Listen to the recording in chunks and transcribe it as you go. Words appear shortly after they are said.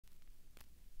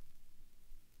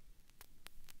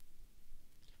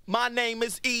My name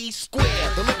is E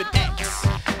Square, the living X.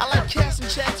 I like casting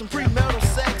checks and premarital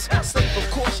sex. Safe,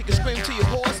 of course, you can scream to your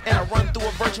horse, and I run through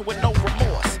a virgin with no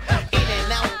remorse. In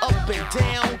and out, up and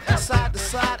down, side to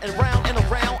side, and round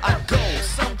I go.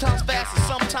 Sometimes fast and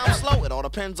sometimes slow. It all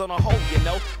depends on the hole, you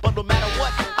know. But no matter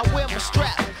what, I wear my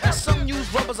strap. Some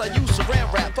use rubbers, I use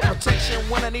saran wrap for protection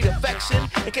when I need affection.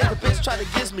 In case the bitch try to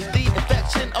give me the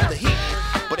infection of the heat.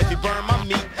 But if you burn my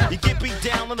meat, you get beat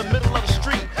down in the middle of the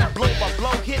street. Blow by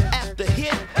blow, hit after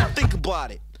hit. Think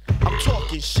about it, I'm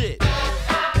talking shit.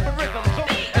 The rhythm,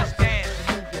 just dance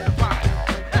and move your body.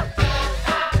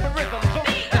 The rhythm,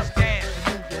 just dance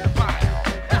and move your body.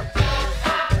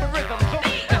 The rhythm,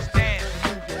 just dance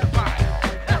and move your body.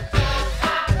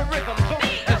 The rhythm,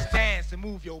 just dance and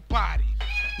move your body.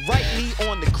 Right knee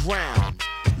on the ground,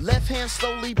 left hand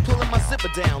slowly pulling my zipper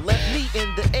down, left knee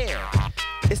in the air.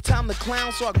 It's time to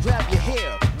clown, so I grab your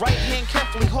hair. Right hand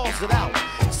carefully hauls it out.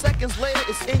 Seconds later,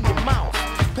 it's in your mouth.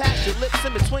 Past your lips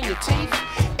in between your teeth.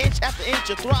 Inch after inch,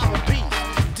 you're throbbing beef.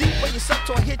 Deep where you suck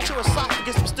till I hit your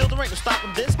esophagus, but still there ain't no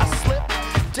stopping this. I slip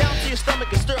down to your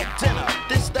stomach and stir up dinner.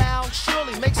 This style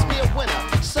surely makes me a winner.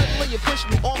 Suddenly you push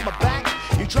me on my back.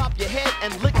 You drop your head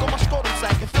and lick on my scrotum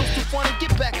sack. It feels too funny,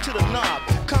 get back to the knob.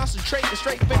 Concentrate and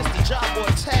straight finish the job or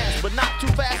task, but not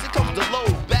too fast, it comes to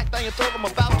load. Back down your throat, I'm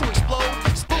about to explode.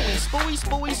 Spooey,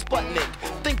 spooey, Sputnik.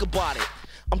 Think about it,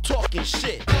 I'm talking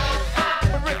shit.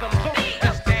 The rhythm,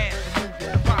 just dance and move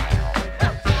your body.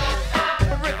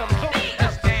 The rhythm,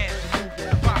 just dance and move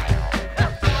your body.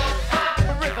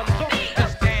 The rhythm,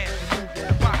 just dance and move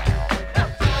your body.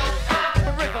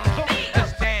 The rhythm,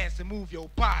 just dance and move your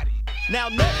body. Now,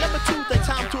 nut number 2, they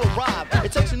time to arrive.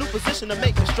 It takes a new position to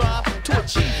make me strive to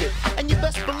achieve it, and you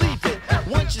best believe it.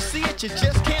 Once you see it, you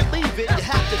just can't leave it. You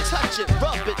have to touch it,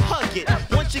 rub it, hug it.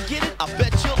 Once you get it, I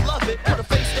bet you'll love it. Put a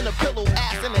face in a pillow,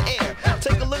 ass in the air.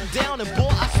 Take a look down and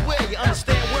boy, I swear you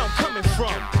understand where I'm coming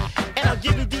from. And I'll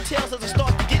give you details as I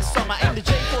start to get some. I aim the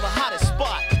J for the hottest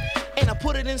spot. And I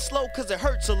put it in slow cause it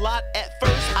hurts a lot. At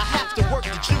first, I have to work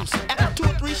the juice. After 2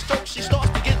 or 3 strokes, she starts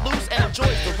to get loose and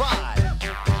enjoys the ride.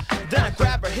 Then I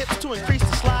grab her hips to increase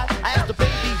the slide. I ask the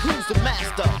baby who's the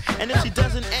master. And if she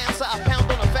doesn't answer, I pound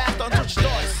on her faster until she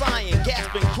starts sighing,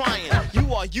 gasping, crying.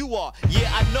 You are, yeah,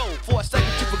 I know. For a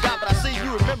second you forgot, but I see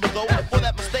you remember though. And for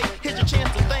that mistake, here's your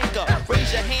chance to thank her.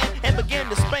 Raise your hand and begin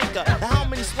to spank her. Now how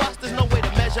many swats, there's no way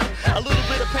to measure. A little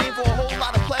bit of pain for a whole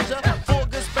lot of pleasure. For a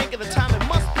good spanking, the time it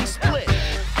must be split.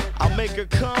 I'll make her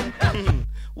come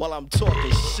while I'm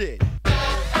talking shit.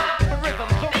 The rhythm,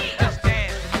 just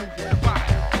dance and move your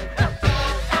body.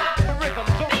 The rhythm,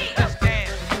 just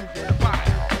dance and move your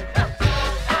body.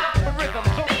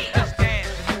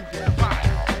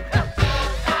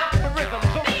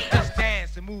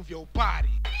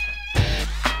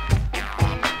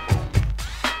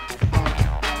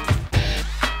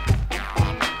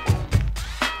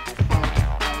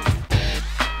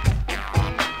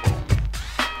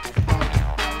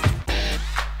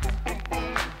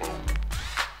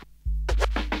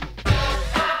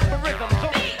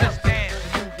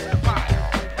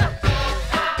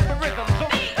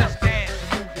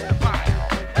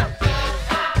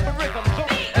 The rhythm,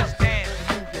 just dance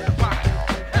and move your body.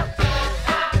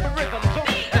 The rhythm,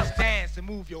 just dance and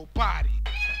move your body.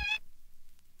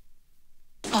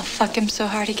 I'll fuck him so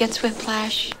hard he gets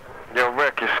whiplash. Yo,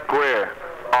 Rick, it's Square.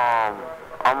 I'm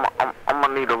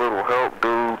gonna need a little help,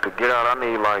 dude, to get out. I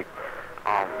need like,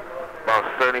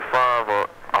 about $75 or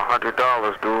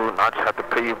 $100, dude. And I just have to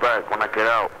pay you back when I get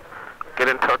out. Get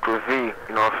in touch with V,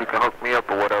 you know, if you can hook me up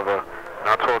or whatever. And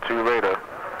I'll talk to you later.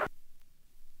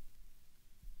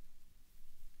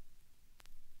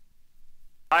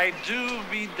 I do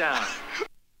be down.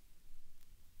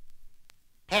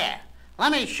 Here,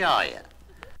 let me show you.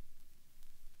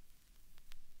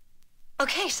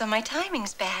 Okay, so my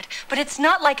timing's bad, but it's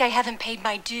not like I haven't paid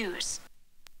my dues.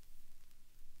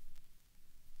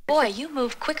 Boy, you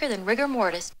move quicker than rigor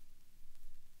mortis.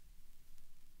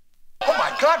 Oh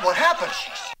my God, what happened?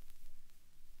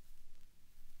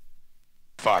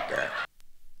 Fucker.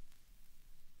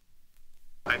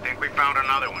 I think we found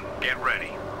another one. Get ready.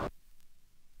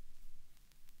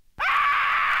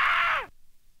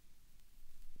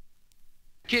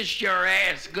 Kiss your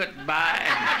ass goodbye.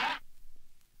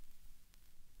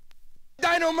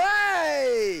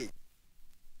 Dynamite!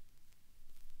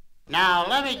 Now,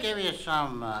 let me give you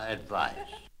some advice.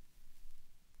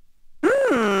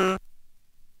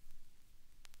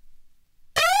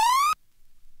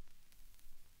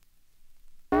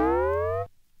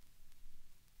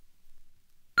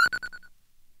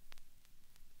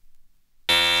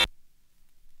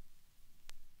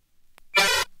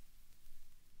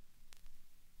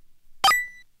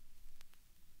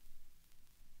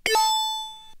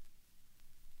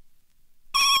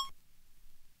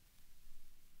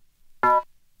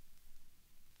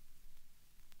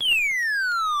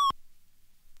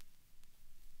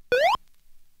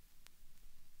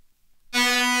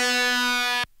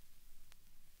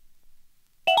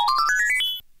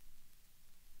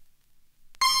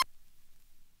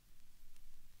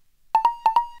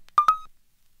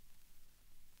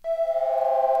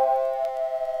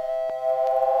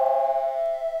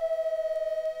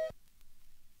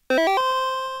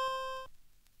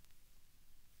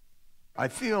 I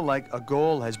feel like a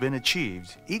goal has been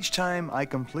achieved each time I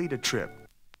complete a trip.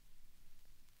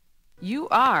 You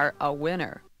are a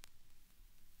winner.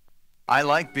 I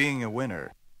like being a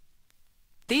winner.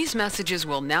 These messages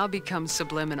will now become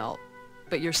subliminal,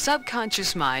 but your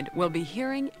subconscious mind will be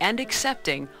hearing and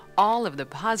accepting all of the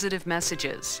positive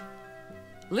messages.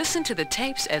 Listen to the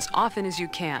tapes as often as you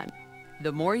can.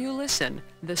 The more you listen,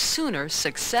 the sooner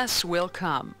success will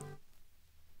come.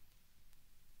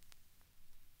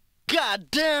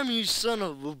 God damn you, son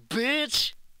of a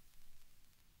bitch!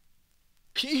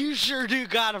 You sure do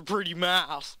got a pretty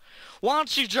mouth. Why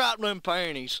don't you drop them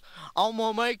panties? I'm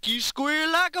gonna make you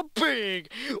squeal like a pig.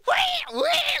 Wee, wee,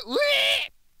 wee!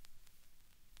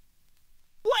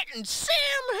 What in Sam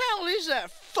hell is that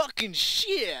fucking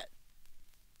shit?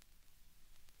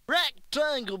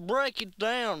 Rectangle, break it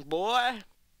down, boy.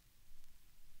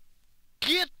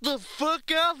 Get the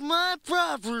fuck off my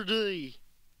property.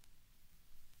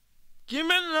 Give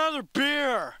me another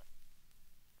beer.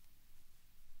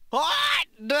 Hot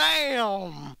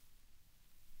damn.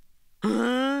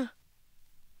 Huh?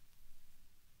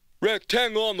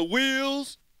 Rectangle on the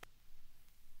wheels.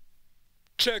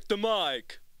 Check the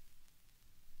mic.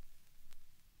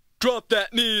 Drop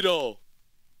that needle.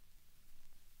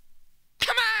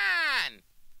 Come on!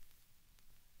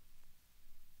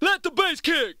 Let the bass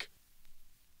kick.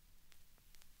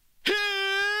 Here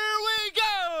we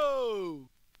go!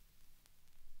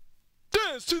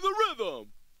 Dance to the rhythm.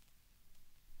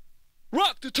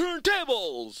 Rock the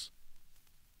turntables.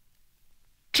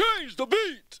 Change the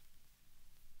beat.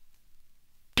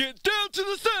 Get down to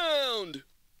the sound.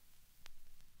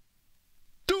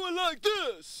 Do it like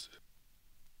this.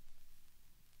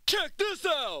 Check this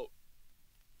out.